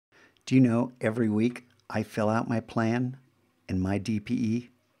Do you know every week I fill out my plan and my DPE?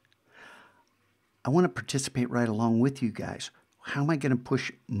 I want to participate right along with you guys. How am I going to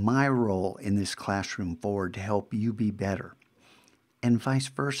push my role in this classroom forward to help you be better? And vice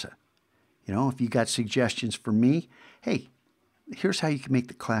versa. You know, if you got suggestions for me, hey, here's how you can make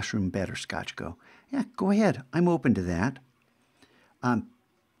the classroom better, Scotch. Go. Yeah, go ahead. I'm open to that.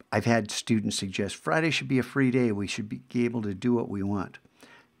 I've had students suggest Friday should be a free day. We should be able to do what we want.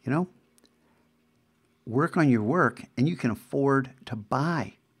 You know, work on your work and you can afford to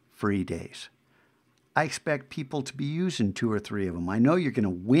buy free days. I expect people to be using 2 or 3 of them. I know you're going to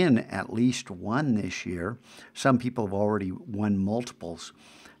win at least one this year. Some people have already won multiples.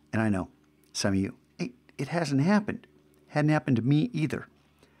 And I know some of you, hey, it hasn't happened. Hadn't happened to me either.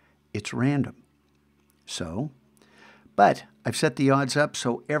 It's random. So, but I've set the odds up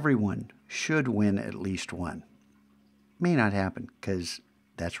so everyone should win at least one. May not happen because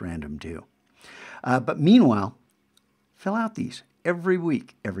that's random too. But meanwhile, fill out these every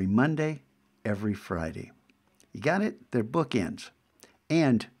week, every Monday, every Friday. You got it? They're bookends.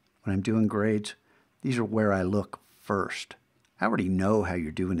 And when I'm doing grades, these are where I look first. I already know how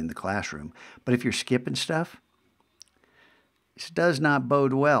you're doing in the classroom, but if you're skipping stuff, this does not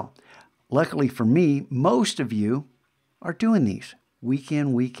bode well. Luckily for me, most of you are doing these week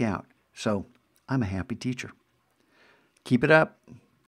in, week out. So I'm a happy teacher. Keep it up.